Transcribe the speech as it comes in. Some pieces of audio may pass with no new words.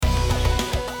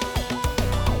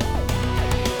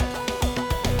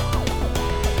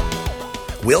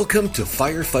Welcome to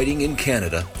Firefighting in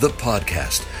Canada, the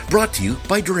podcast, brought to you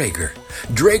by Draeger.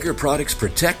 Draeger products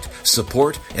protect,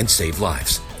 support, and save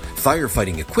lives.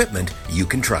 Firefighting equipment you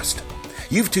can trust.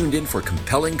 You've tuned in for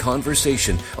compelling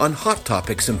conversation on hot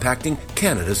topics impacting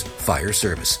Canada's fire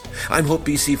service. I'm Hope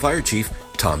BC Fire Chief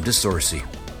Tom DeSorcy.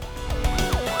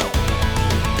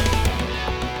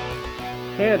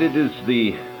 And it is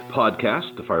the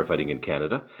podcast, the Firefighting in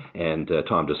Canada, and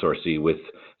Tom DeSorcy with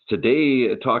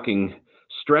today talking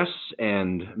stress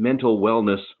and mental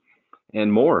wellness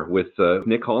and more with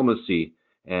Nick Halmesy.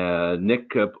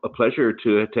 Nick, a pleasure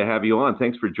to have you on.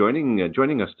 Thanks for joining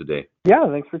us today. Yeah,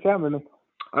 thanks for having me.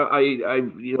 I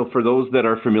for those that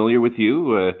are familiar with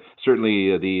you,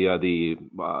 certainly the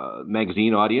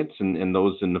magazine audience and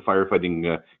those in the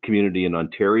firefighting community in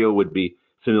Ontario would be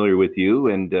familiar with you,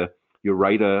 and you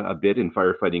write a bit in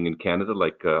Firefighting in Canada,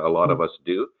 like a lot of us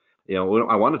do. I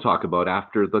want to talk about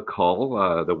After the Call,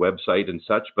 the website and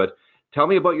such, but tell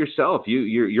me about yourself.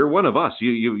 You're one of us.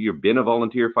 You've been a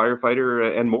volunteer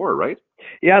firefighter and more, right?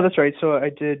 Yeah, that's right. So I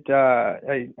did.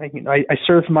 I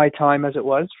served my time as it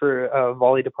was for a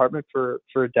volley department for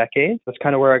a decade. That's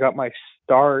kind of where I got my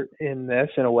start in this,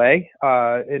 in a way,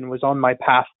 and was on my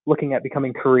path looking at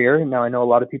becoming career. And now I know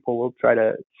a lot of people will try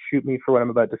to shoot me for what I'm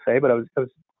about to say, but I was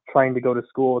trying to go to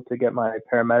school to get my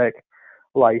paramedic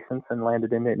license and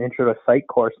landed in an intro to psych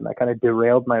course, and that kind of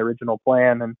derailed my original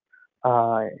plan, and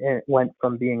it went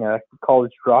from being a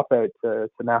college dropout to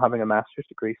now having a master's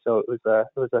degree. So it was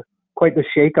a quite the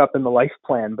shake up in the life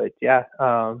plan, but yeah,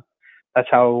 that's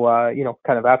how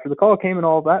kind of After the Call came and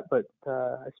all of that. But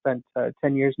I spent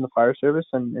 10 years in the fire service,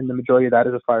 and the majority of that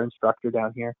as a fire instructor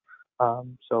down here.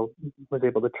 So was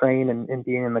able to train, and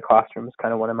being in the classroom is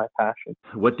kind of one of my passions.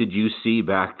 What did you see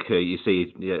back, you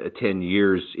say 10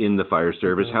 years in the fire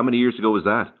service? How many years ago was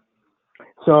that?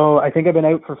 So I think I've been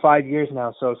out for 5 years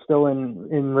now, so still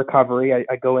in recovery.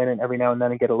 I go in and every now and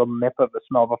then I get a little nip of the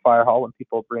smell of a fire hall when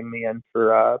people bring me in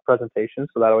for presentations,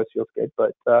 so that always feels good.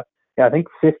 But I think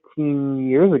 15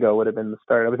 years ago would have been the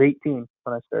start. I was 18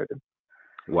 when I started.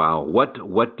 Wow.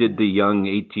 What did the young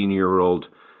 18-year-old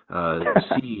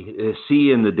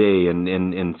see in the day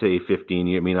and say 15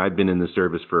 years? I mean, I've been in the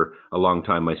service for a long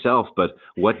time myself, but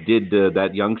what did that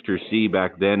youngster see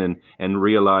back then and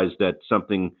realize that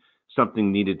something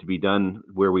needed to be done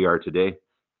where we are today?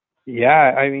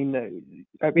 Yeah, and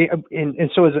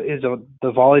so is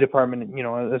the volley department.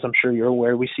 As I'm sure you're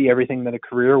aware, we see everything that a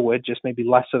career would, just maybe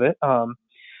less of it.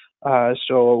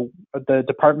 So the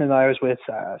department that I was with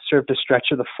served a stretch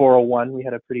of the 401. We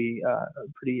had a pretty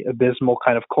abysmal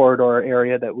kind of corridor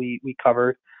area that we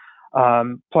covered.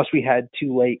 Plus we had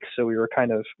 2 lakes, so we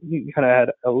kind of had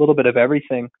a little bit of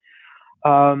everything.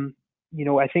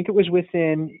 I think it was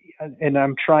within, and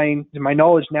my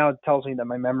knowledge now tells me that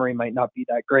my memory might not be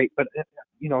that great, but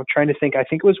trying to think, I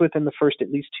think it was within the first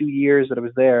at least 2 years that I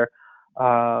was there.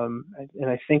 And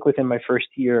I think within my first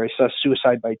year I saw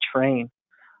suicide by train.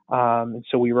 And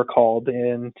so we were called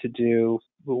in to do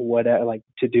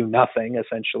to do nothing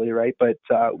essentially, right? But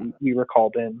we were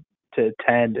called in to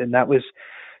attend, and that was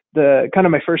the kind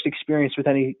of my first experience with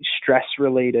any stress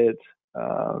related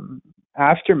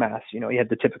aftermath. You had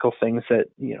the typical things that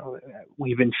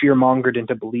we've been fear mongered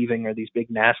into believing are these big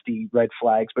nasty red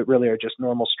flags, but really are just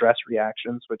normal stress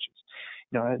reactions, which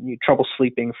is I had trouble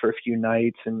sleeping for a few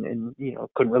nights and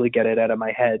couldn't really get it out of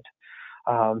my head.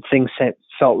 Things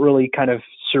felt really kind of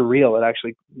surreal. It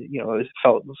actually, it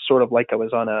felt sort of like I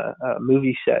was on a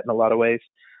movie set in a lot of ways,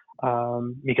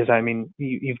 because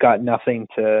you've got nothing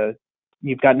to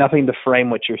frame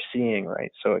what you're seeing,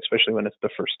 right? So especially when it's the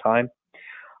first time,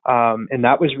 and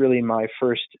that was really my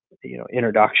first,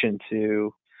 introduction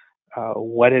to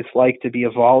what it's like to be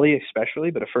a volley,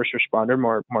 especially, but a first responder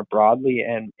more broadly,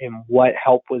 and what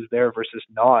help was there versus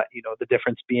not. The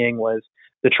difference being was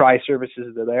the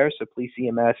tri-services are there, so police,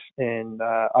 EMS, and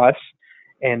us,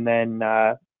 and then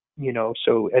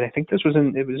and I think it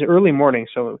was early morning,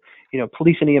 so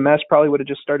police and EMS probably would have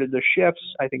just started their shifts.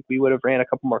 I think we would have ran a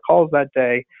couple more calls that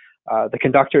day. The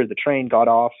conductor of the train got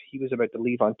off. He was about to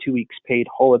leave on 2 weeks paid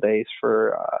holidays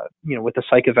for, with the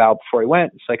psych eval before he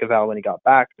went, psych eval when he got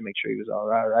back to make sure he was all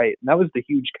right. And that was the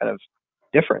huge kind of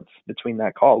difference between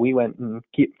that call. We went and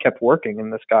kept working,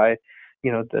 and this guy,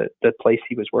 the place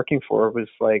he was working for was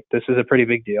like, this is a pretty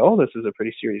big deal. This is a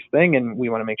pretty serious thing, and we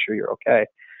want to make sure you're okay.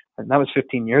 And that was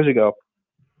 15 years ago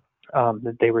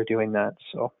that they were doing that.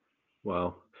 So.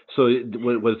 Wow. So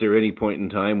was there any point in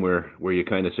time where you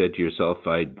kind of said to yourself,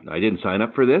 I didn't sign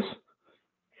up for this?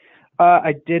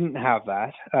 I didn't have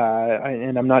that.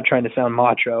 And I'm not trying to sound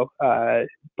macho,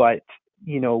 but,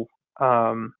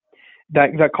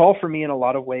 that call for me in a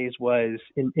lot of ways was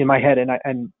in my head, and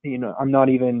I'm not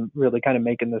even really kind of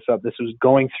making this up. This was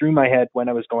going through my head when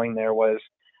I was going there was,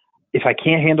 if I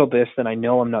can't handle this, then I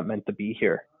know I'm not meant to be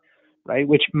here, right?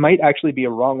 Which might actually be a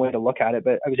wrong way to look at it,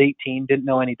 but I was 18, didn't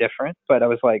know any different, but I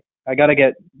was like, I got to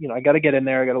get in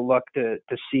there. I got to look to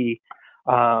see,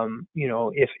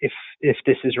 if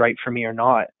this is right for me or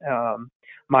not.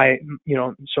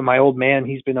 So my old man,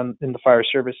 he's been in the fire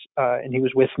service, and he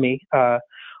was with me,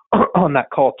 on that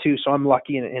call too. So I'm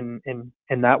lucky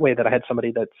in that way that I had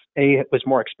somebody that's A, was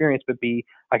more experienced, but B,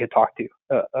 I could talk to,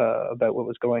 about what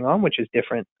was going on, which is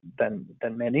different than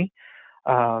many.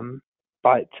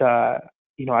 But I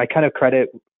kind of credit,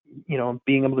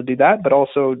 being able to do that, but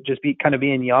also just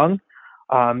being young,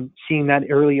 seeing that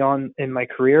early on in my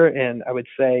career. And I would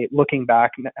say, looking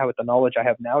back with the knowledge I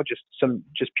have now,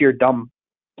 just pure dumb,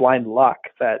 blind luck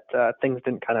that things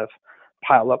didn't kind of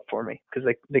pile up for me, because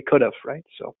they could have, right?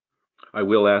 So I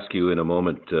will ask you in a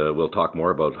moment, we'll talk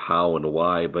more about how and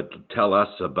why, but tell us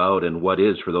about, and what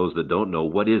is, for those that don't know,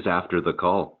 what is After the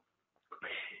Call?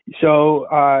 So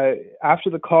after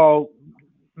the call,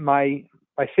 my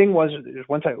thing was,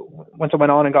 once I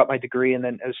went on and got my degree, and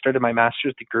then I started my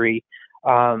master's degree,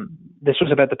 this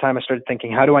was about the time I started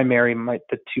thinking, how do I marry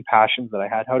the two passions that I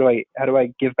had? How do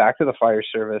I give back to the fire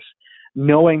service,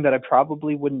 knowing that I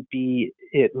probably wouldn't be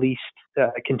at least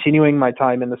continuing my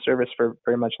time in the service for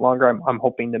very much longer. I'm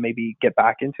hoping to maybe get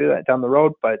back into that down the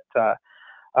road, but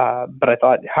I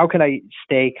thought, how can I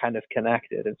stay kind of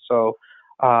connected? And so,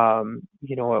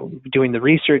 doing the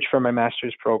research for my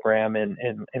master's program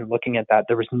and looking at that,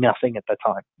 there was nothing at the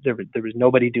time. There was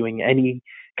nobody doing any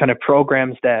kind of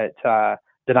programs that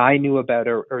I knew about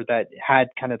or that had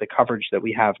kind of the coverage that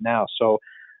we have now. So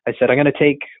I said, I'm going to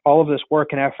take all of this work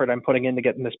and effort I'm putting into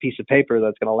getting this piece of paper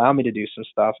that's going to allow me to do some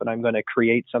stuff, and I'm going to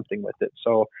create something with it.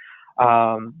 So,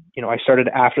 I started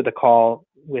After the Call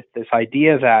with this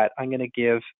idea that I'm going to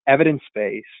give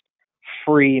evidence-based,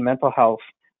 free mental health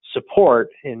support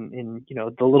in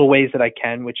the little ways that I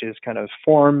can, which is kind of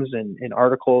forms and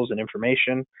articles and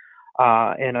information.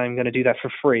 And I'm going to do that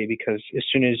for free, because as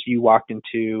soon as you walked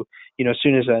into, as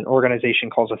soon as an organization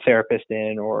calls a therapist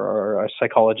in or a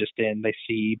psychologist in, they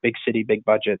see big city, big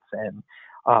budgets, and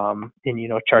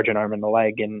charge an arm and a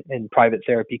leg, and private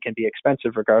therapy can be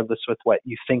expensive regardless with what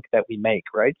you think that we make,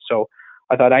 right? So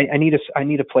I thought I need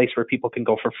a place where people can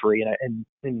go for free,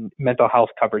 and mental health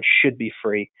coverage should be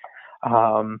free,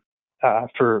 for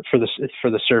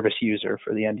the service user,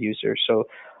 for the end user. So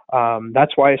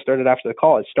that's why I started After the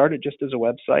Call. It started just as a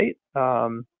website.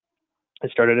 It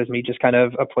started as me just kind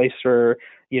of a place for,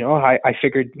 I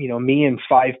figured, me and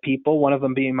 5 people, one of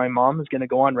them being my mom, is going to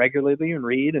go on regularly and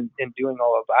read and doing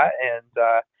all of that.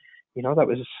 And, that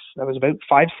was about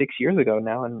 5-6 years ago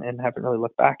now, and haven't really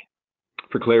looked back.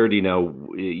 For clarity now,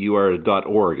 you are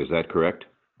 .org, is that correct?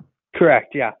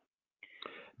 Correct, yeah.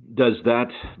 Does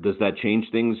that change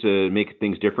things, make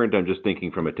things different? I'm just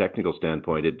thinking from a technical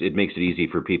standpoint. It makes it easy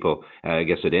for people, I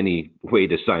guess, at any way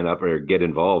to sign up or get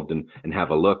involved and have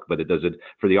a look. But does it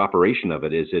for the operation of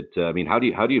it? Is it? How do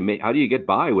you get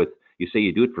by with? You say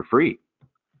you do it for free.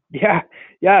 Yeah.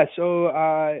 So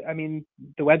the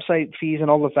website fees and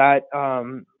all of that,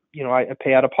 I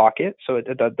pay out of pocket, so it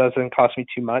doesn't cost me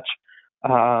too much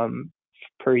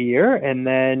per year, and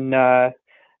then.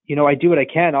 I do what I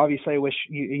can. Obviously, I wish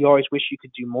you always wish you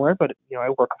could do more, but I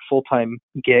work a full-time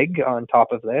gig on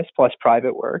top of this, plus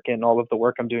private work and all of the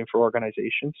work I'm doing for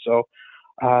organizations. So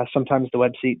sometimes the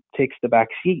website takes the back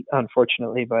seat,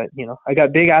 unfortunately. But I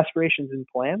got big aspirations and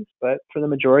plans. But for the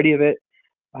majority of it,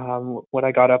 what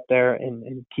I got up there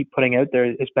and keep putting out there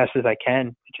as best as I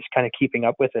can, just kind of keeping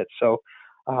up with it. So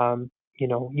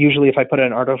usually if I put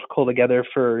an article together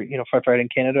for Firefighting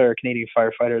Canada or Canadian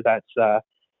Firefighter,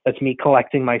 that's me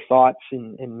collecting my thoughts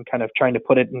and kind of trying to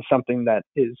put it in something that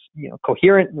is,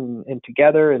 coherent and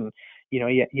together. And,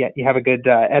 you have a good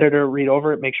editor read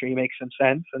over it, make sure you make some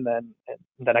sense. And then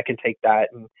I can take that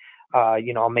and,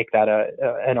 I'll make that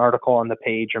an article on the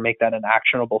page, or make that an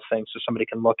actionable thing so somebody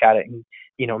can look at it and,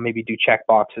 maybe do check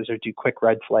boxes or do quick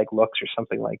red flag looks or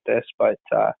something like this. But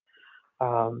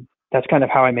that's kind of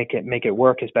how I make it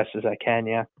work as best as I can.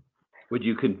 Yeah. Would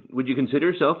you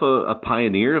consider yourself a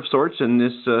pioneer of sorts in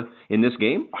this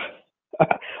game?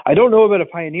 I don't know about a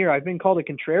pioneer. I've been called a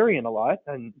contrarian a lot,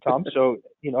 and Tom. So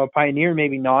a pioneer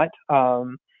maybe not.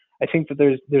 I think that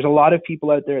there's a lot of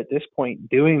people out there at this point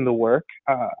doing the work.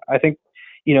 I think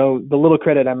the little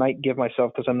credit I might give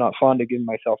myself, because I'm not fond of giving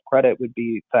myself credit, would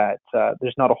be that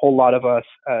there's not a whole lot of us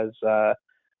as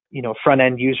front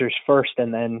end users first,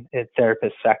 and then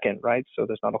therapists second, right? So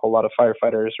there's not a whole lot of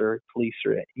firefighters or police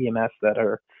or EMS that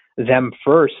are them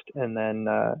first and then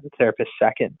the therapist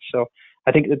second. So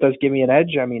I think that does give me an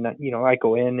edge. I mean, I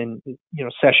go in and,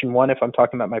 session one, if I'm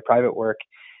talking about my private work,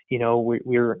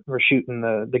 we're shooting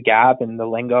the gab and the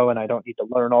lingo, and I don't need to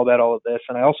learn all of this.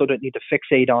 And I also don't need to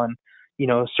fixate on,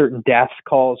 certain death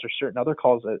calls or certain other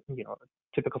calls that, a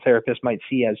typical therapist might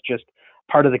see as just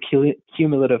part of the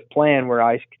cumulative plan, where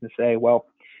I can say, well,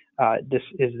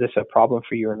 is this a problem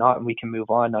for you or not? And we can move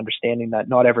on, understanding that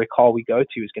not every call we go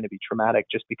to is going to be traumatic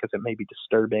just because it may be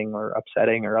disturbing or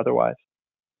upsetting or otherwise.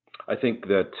 I think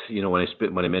that,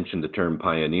 when I mentioned the term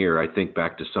pioneer, I think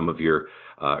back to some of your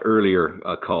earlier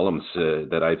columns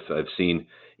that I've seen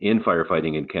in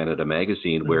Firefighting in Canada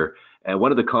magazine, where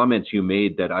one of the comments you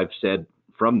made that I've said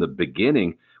from the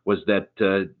beginning was that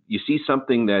you see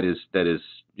something that is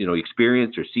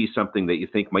experienced, or see something that you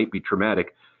think might be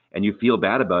traumatic, and you feel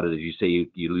bad about it, as you say,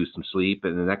 you lose some sleep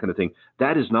and that kind of thing.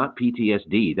 That is not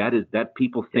PTSD. That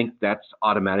people think that's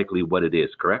automatically what it is,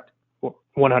 correct?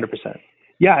 100%.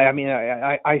 Yeah, I mean,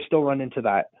 I still run into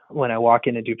that when I walk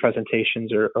in and do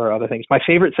presentations or other things. My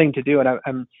favorite thing to do,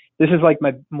 and this is like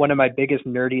one of my biggest,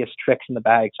 nerdiest tricks in the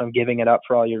bag, so I'm giving it up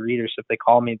for all your readers. So if they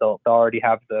call me, they'll already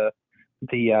have the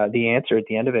answer at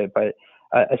the end of it. But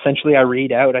essentially, I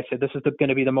read out. I said, this is going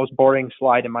to be the most boring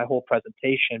slide in my whole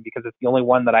presentation, because it's the only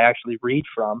one that I actually read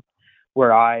from,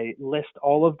 where I list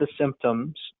all of the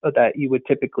symptoms that you would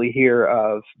typically hear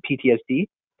of PTSD.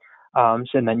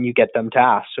 And then you get them to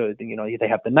ask. So, they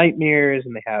have the nightmares,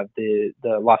 and they have the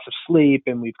loss of sleep,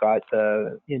 and we've got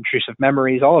the intrusive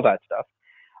memories, all of that stuff,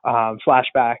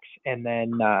 flashbacks, and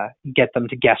then get them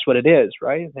to guess what it is,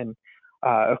 right? And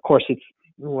of course, it's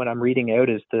what I'm reading out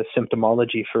is the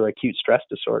symptomology for acute stress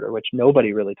disorder, which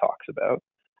nobody really talks about.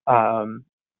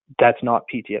 That's not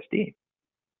PTSD,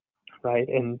 right?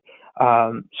 And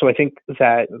so I think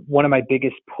that one of my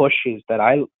biggest pushes that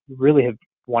I really have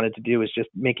wanted to do is just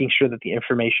making sure that the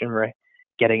information we're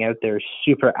getting out there is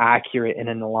super accurate and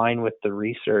in line with the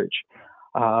research.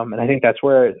 And I think that's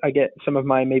where I get some of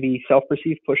my maybe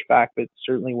self-perceived pushback, but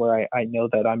certainly where I know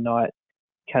that I'm not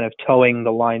kind of towing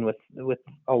the line with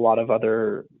a lot of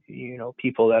other,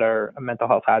 people that are mental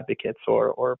health advocates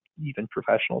or even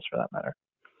professionals for that matter.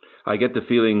 I get the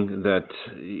feeling that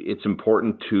it's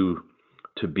important to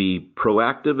be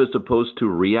proactive as opposed to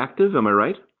reactive. Am I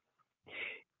right?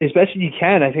 As best as you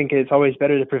can. I think it's always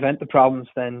better to prevent the problems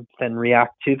than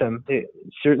react to them. It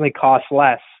certainly costs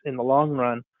less in the long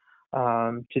run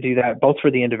to do that, both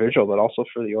for the individual but also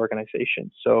for the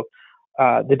organization. So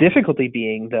the difficulty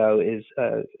being, though,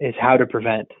 is how to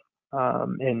prevent,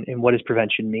 and what does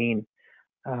prevention mean,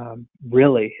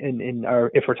 really?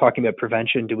 If we're talking about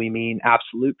prevention, do we mean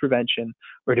absolute prevention,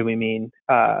 or do we mean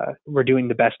we're doing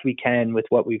the best we can with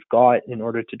what we've got in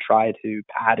order to try to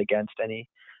pad against any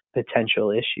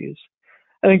potential issues?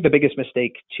 I think the biggest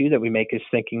mistake too that we make is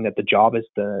thinking that the job is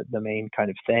the main kind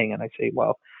of thing. And I say,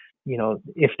 well,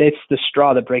 if it's the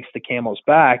straw that breaks the camel's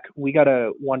back, we got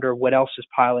to wonder what else is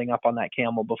piling up on that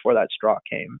camel before that straw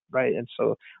came, right? And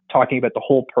so talking about the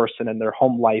whole person and their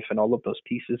home life and all of those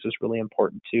pieces is really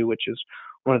important too, which is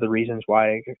one of the reasons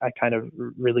why I kind of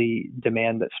really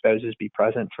demand that spouses be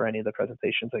present for any of the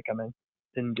presentations I come in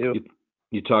and do.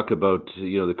 You talk about,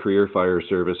 the career fire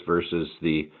service versus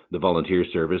the volunteer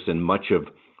service, and much of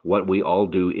what we all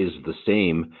do is the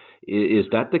same. Is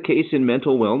that the case in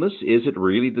mental wellness? Is it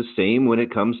really the same when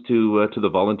it comes to the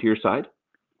volunteer side?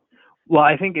 Well,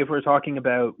 I think if we're talking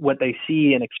about what they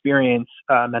see and experience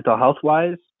mental health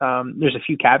wise, there's a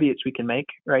few caveats we can make,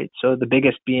 right? So the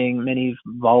biggest being many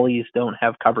volleys don't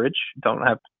have coverage, don't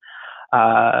have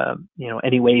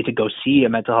any way to go see a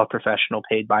mental health professional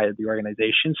paid by the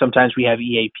organization. Sometimes we have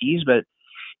EAPs, but,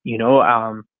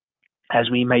 as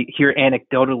we might hear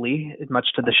anecdotally, much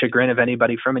to the chagrin of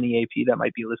anybody from an EAP that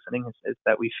might be listening, is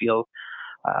that we feel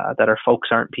that our folks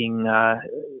aren't being,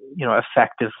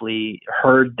 effectively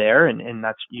heard there. And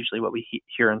that's usually what we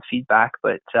hear in feedback.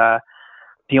 But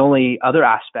the only other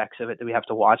aspects of it that we have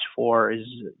to watch for is,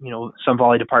 some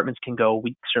volley departments can go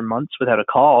weeks or months without a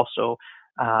call. So,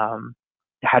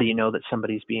 how do you know that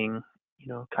somebody's being,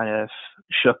 kind of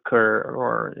shook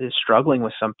or is struggling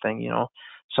with something?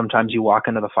 Sometimes you walk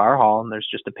into the fire hall and there's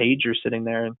just a pager sitting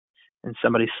there and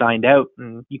somebody signed out,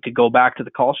 and you could go back to the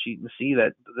call sheet and see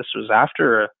that this was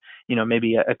after,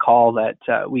 maybe a call that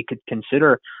we could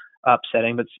consider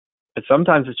upsetting. But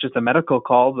sometimes it's just a medical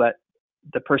call that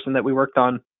the person that we worked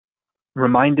on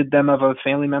reminded them of a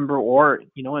family member, or,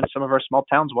 in some of our small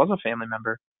towns was a family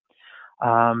member.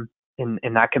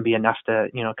 And that can be enough to,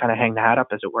 kind of hang the hat up,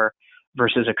 as it were,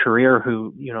 versus a career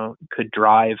who, could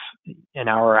drive an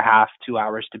hour and a half, 2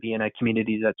 hours to be in a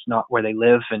community that's not where they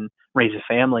live and raise a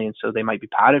family. And so they might be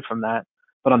padded from that.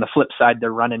 But on the flip side,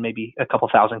 they're running maybe a couple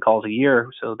thousand calls a year,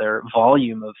 so their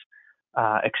volume of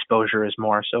exposure is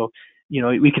more. So,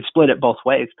 we could split it both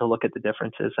ways to look at the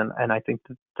differences. And I think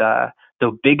that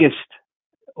the biggest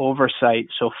oversight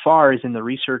so far is in the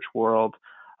research world.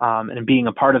 And being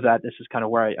a part of that, this is kind of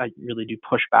where I really do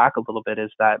push back a little bit,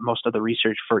 is that most of the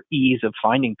research for ease of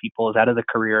finding people is out of the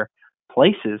career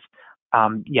places.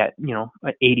 Yet,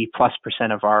 80+%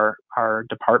 of our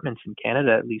departments in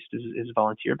Canada, at least, is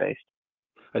volunteer based.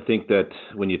 I think that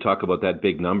when you talk about that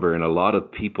big number, and a lot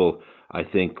of people, I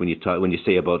think when you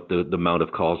say about the amount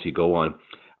of calls you go on,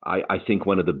 I think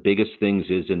one of the biggest things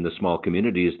is in the small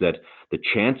community is that the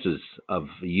chances of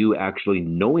you actually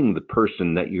knowing the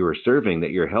person that you are serving, that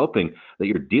you're helping, that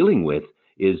you're dealing with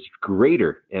is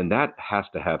greater, and that has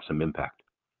to have some impact.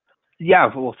 Yeah,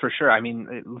 well, for sure. I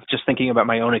mean, just thinking about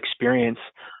my own experience,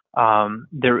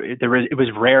 it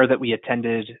was rare that we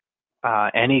attended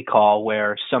any call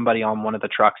where somebody on one of the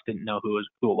trucks didn't know who it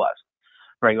was.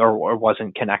 Right, or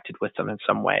wasn't connected with them in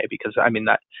some way, because I mean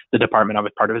that the department I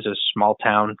was part of is a small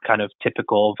town kind of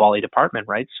typical volley department,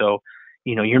 right? So,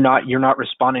 you're not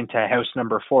responding to house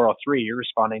number 403. You're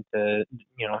responding to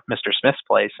Mr. Smith's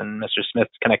place, and Mr.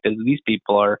 Smith's connected to these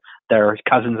people, or they're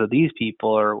cousins of these people,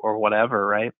 or whatever,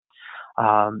 right?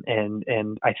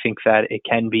 And I think that it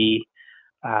can be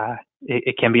a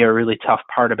really tough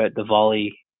part about the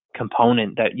volley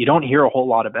component that you don't hear a whole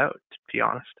lot about, to be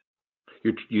honest.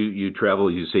 You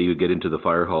travel, you say you get into the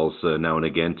fire halls now and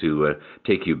again to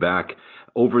take you back.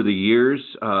 Over the years,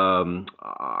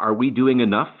 are we doing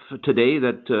enough today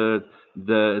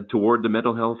that toward the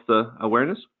mental health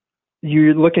awareness?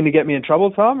 You're looking to get me in trouble,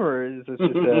 Tom, or is this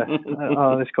just an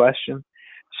honest question?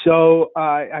 So,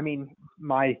 I mean,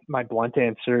 my blunt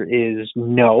answer is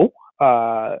no.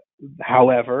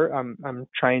 However, I'm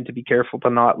trying to be careful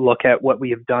to not look at what we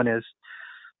have done as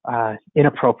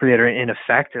inappropriate or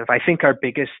ineffective. I think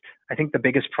the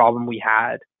biggest problem we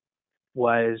had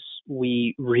was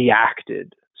we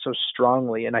reacted so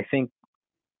strongly, and I think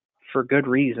for good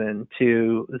reason,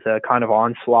 to the kind of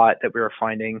onslaught that we were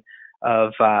finding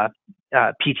of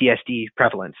PTSD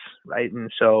prevalence, right?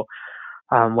 And so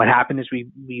what happened is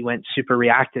we went super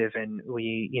reactive, and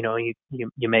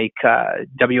you make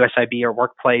WSIB or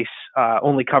workplace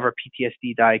only cover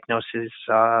PTSD diagnosis.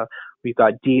 We've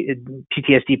got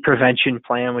PTSD prevention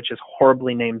plan, which is a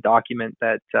horribly named document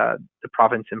that the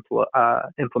province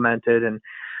implemented, and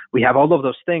we have all of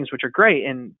those things, which are great,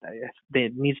 and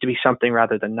it needs to be something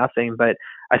rather than nothing. But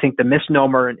I think the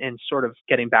misnomer, and sort of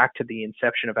getting back to the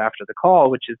inception of After the Call,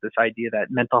 which is this idea that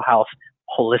mental health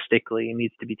holistically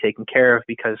needs to be taken care of,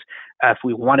 because if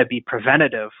we want to be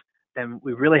preventative, then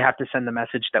we really have to send the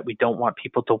message that we don't want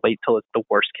people to wait till it's the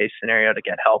worst case scenario to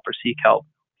get help or seek help.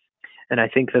 And I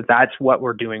think that that's what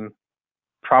we're doing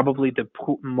probably the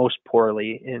most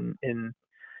poorly in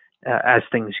as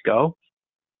things go.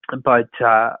 But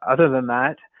other than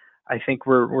that, I think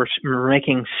we're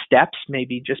making steps,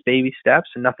 maybe just baby steps,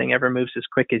 and nothing ever moves as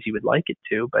quick as you would like it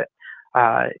to. But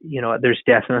there's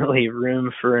definitely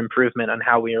room for improvement on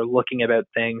how we are looking about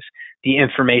things, the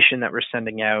information that we're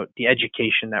sending out, the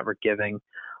education that we're giving,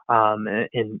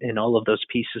 in all of those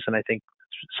pieces. And I think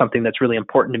something that's really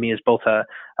important to me is both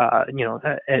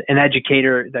an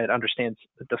educator that understands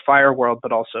the fire world,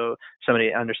 but also somebody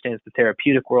that understands the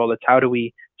therapeutic world. It's how do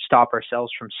we stop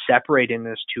ourselves from separating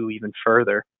those two even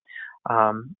further,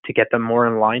 to get them more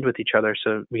in line with each other,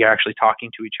 so we are actually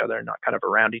talking to each other and not kind of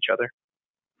around each other.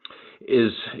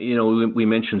 We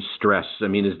mentioned stress. I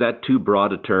mean, is that too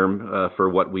broad a term for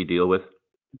what we deal with?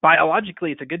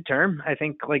 Biologically, it's a good term. I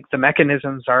think like the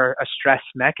mechanisms are a stress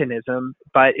mechanism,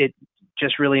 but it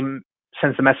just really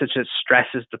sends the message that stress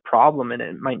is the problem, and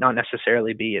it might not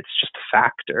necessarily be. It's just a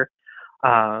factor.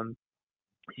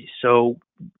 So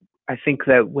I think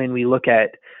that when we look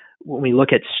at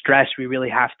stress, we really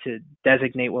have to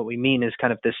designate what we mean as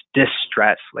kind of this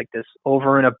distress, like this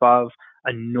over and above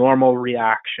a normal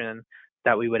reaction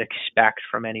that we would expect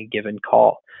from any given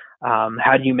call.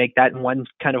 How do you make that in one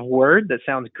kind of word that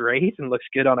sounds great and looks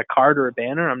good on a card or a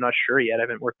banner? I'm not sure yet. I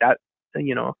haven't worked that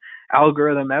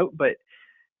algorithm out, but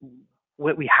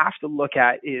what we have to look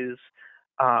at is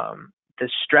the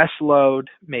stress load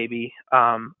maybe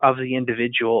of the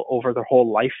individual over their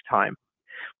whole lifetime,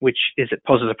 which it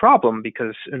poses a problem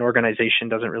because an organization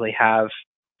doesn't really have,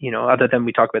 other than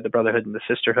we talk about the brotherhood and the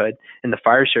sisterhood and the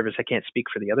fire service. I can't speak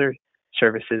for the other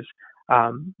services,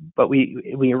 but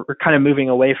we are kind of moving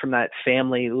away from that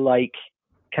family-like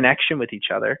connection with each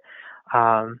other.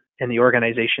 And the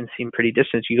organizations seem pretty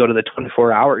distant. You go to the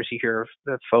 24 hours, you hear of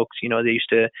the folks, they used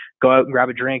to go out and grab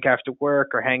a drink after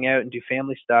work or hang out and do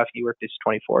family stuff. You work these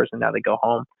 24s and now they go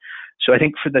home. So I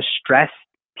think for the stress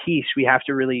piece, we have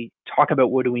to really talk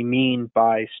about what do we mean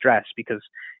by stress, because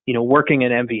working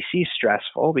in MVC is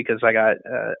stressful because I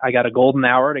got a golden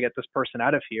hour to get this person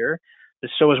out of here.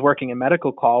 So is working a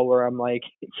medical call where I'm like,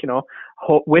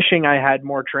 wishing I had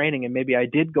more training and maybe I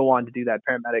did go on to do that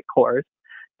paramedic course,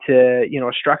 to,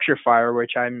 a structure fire,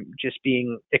 which I'm just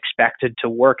being expected to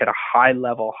work at a high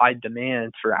level, high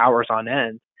demand for hours on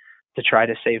end to try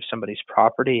to save somebody's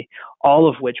property, all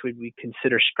of which would we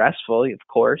consider stressful, of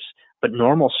course, but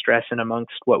normal stress in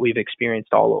amongst what we've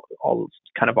experienced all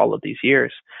of these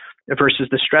years, versus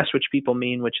the stress which people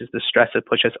mean, which is the stress that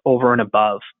pushes over and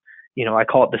above. I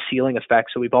call it the ceiling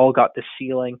effect. So we've all got the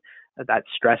ceiling, that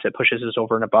stress that pushes us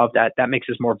over and above that makes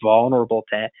us more vulnerable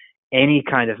to any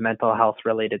kind of mental health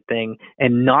related thing,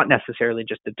 and not necessarily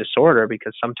just a disorder,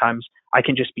 because sometimes I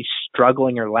can just be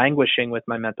struggling or languishing with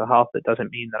my mental health. That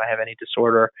doesn't mean that I have any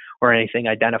disorder or anything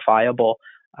identifiable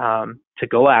to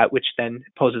go at, which then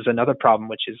poses another problem,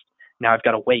 which is now I've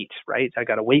got to wait, right? I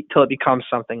got to wait till it becomes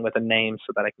something with a name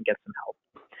so that I can get some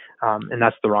help. And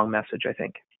that's the wrong message, I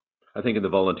think. I think in the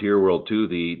volunteer world too,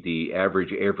 the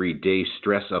average everyday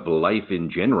stress of life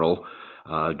in general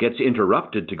gets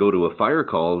interrupted to go to a fire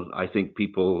call. I think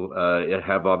people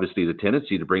have obviously the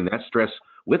tendency to bring that stress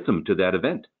with them to that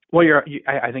event. Well,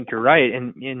 I think you're right,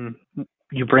 and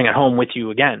you bring it home with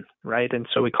you again, right? And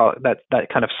so we call it that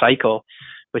kind of cycle,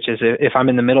 which is if I'm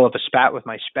in the middle of a spat with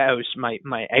my spouse,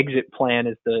 my exit plan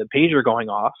is the pager going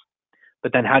off.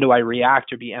 But then how do I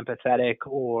react or be empathetic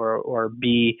or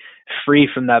be free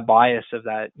from that bias of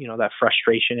that, that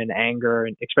frustration and anger,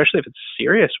 and especially if it's a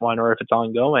serious one or if it's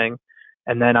ongoing.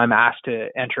 And then I'm asked to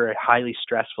enter a highly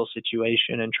stressful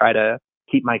situation and try to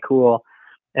keep my cool.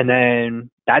 And then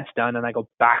that's done. And I go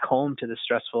back home to the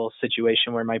stressful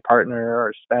situation where my partner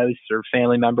or spouse or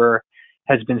family member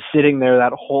has been sitting there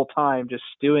that whole time, just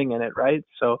stewing in it. Right.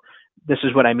 So this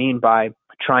is what I mean by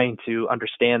trying to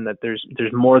understand that there's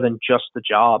more than just the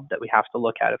job that we have to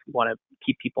look at if we want to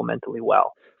keep people mentally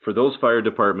well. For those fire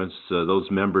departments, those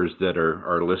members that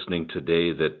are listening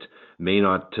today that may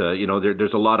not,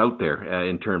 there's a lot out there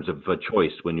in terms of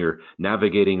choice. When you're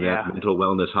navigating that mental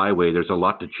wellness highway, there's a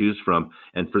lot to choose from.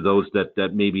 And for those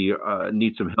that maybe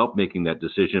need some help making that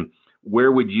decision,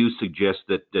 where would you suggest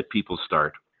that people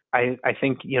start? I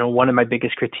think, one of my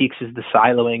biggest critiques is the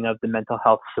siloing of the mental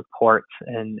health support.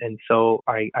 And so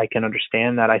I can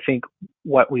understand that. I think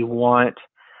what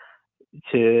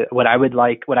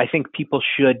I think people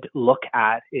should look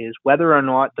at is whether or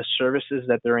not the services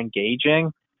that they're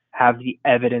engaging have the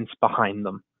evidence behind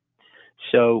them.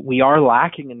 So we are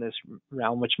lacking in this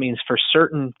realm, which means for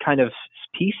certain kind of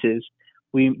pieces,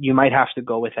 you might have to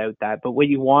go without that. But what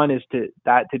you want is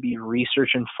that to be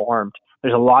research informed.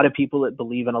 There's a lot of people that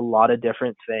believe in a lot of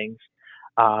different things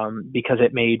because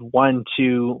it made 1,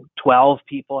 2, 12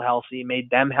 people healthy, made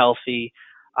them healthy.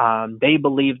 They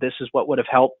believe this is what would have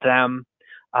helped them.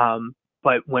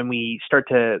 But when we start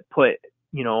to put,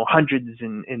 hundreds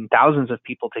and thousands of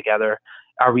people together,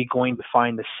 are we going to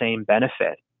find the same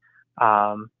benefit?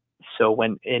 So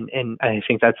and I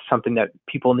think that's something that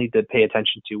people need to pay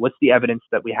attention to. What's the evidence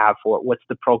that we have for it? What's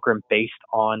the program based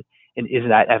on? And is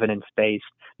that evidence based?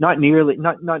 Not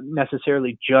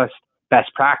necessarily just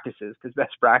best practices, because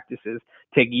best practices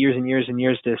take years and years and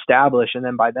years to establish. And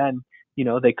then by then,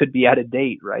 they could be out of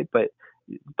date, right? But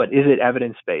is it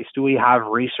evidence based? Do we have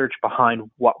research behind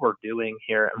what we're doing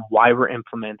here and why we're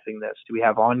implementing this? Do we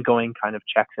have ongoing kind of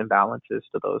checks and balances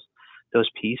to those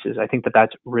pieces? I think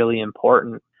that's really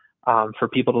important for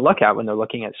people to look at when they're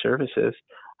looking at services,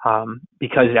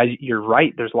 because as you're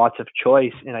right, there's lots of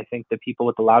choice, and I think the people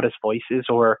with the loudest voices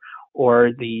or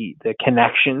the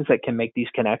connections that can make these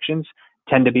connections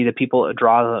tend to be the people that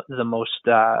draw the most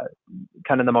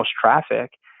the most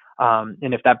traffic.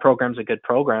 And if that program's a good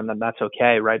program, then that's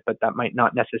okay, right? But that might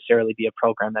not necessarily be a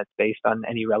program that's based on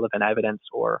any relevant evidence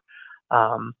or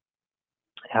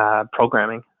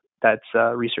programming that's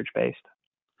research based.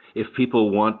 If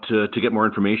people want to get more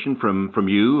information from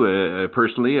you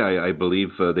personally, I believe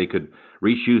they could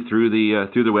reach you through the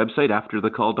website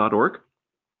afterthecall.org.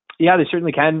 Yeah, they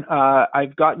certainly can.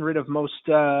 I've gotten rid of most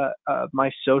of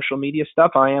my social media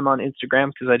stuff. I am on Instagram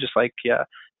because I just like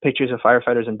pictures of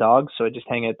firefighters and dogs, so I just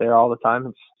hang out there all the time.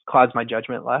 It clouds my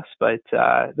judgment less, but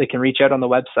they can reach out on the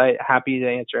website. Happy to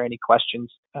answer any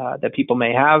questions that people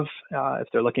may have if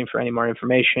they're looking for any more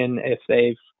information. If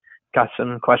they've got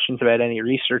some questions about any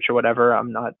research or whatever,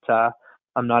 I'm not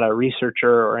a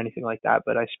researcher or anything like that,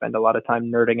 but I spend a lot of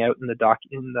time nerding out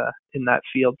in that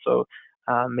field. So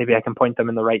maybe I can point them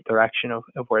in the right direction of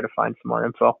where to find some more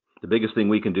info. the biggest thing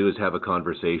we can do is have a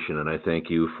conversation, and I thank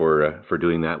you for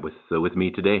doing that with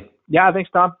me today. Yeah, thanks,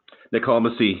 Tom. Nick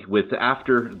Halmasi with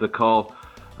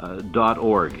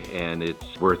AfterTheCall.org, and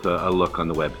it's worth a look on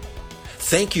the web.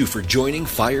 Thank you for joining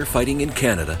Firefighting in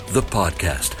Canada, the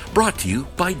podcast, brought to you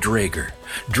by Draeger.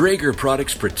 Draeger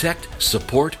products protect,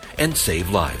 support, and save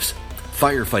lives.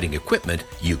 Firefighting equipment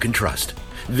you can trust.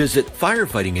 Visit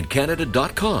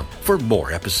firefightingincanada.com for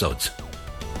more episodes.